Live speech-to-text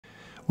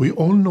We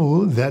all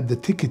know that the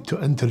ticket to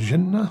enter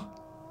Jannah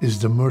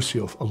is the mercy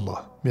of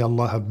Allah. May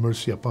Allah have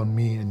mercy upon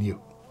me and you.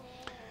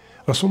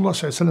 Rasulullah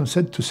ﷺ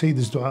said to say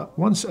this dua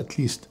once at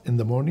least in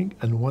the morning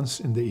and once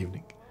in the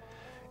evening.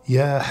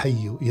 يا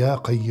حي يا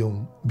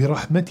قيوم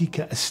برحمتك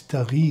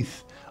أستغيث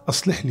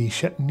أصلح لي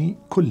شأني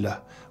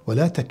كله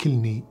ولا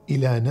تكلني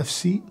إلى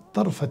نفسي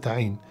طرفة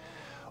عين.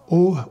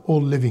 O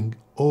all living,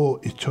 O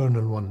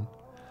eternal one,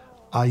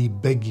 I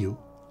beg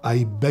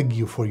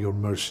you for your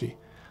mercy.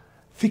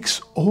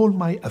 Fix all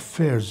my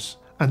affairs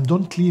and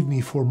don't leave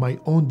me for my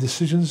own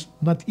decisions,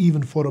 not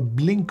even for a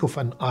blink of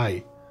an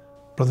eye.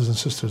 Brothers and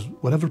sisters,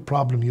 whatever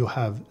problem you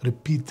have,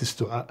 repeat this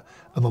dua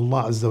and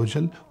Allah Azza wa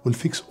Jal will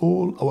fix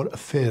all our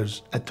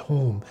affairs at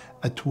home,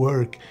 at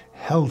work,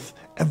 health,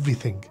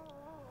 everything.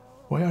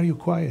 Why are you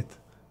quiet?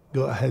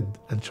 Go ahead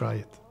and try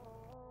it.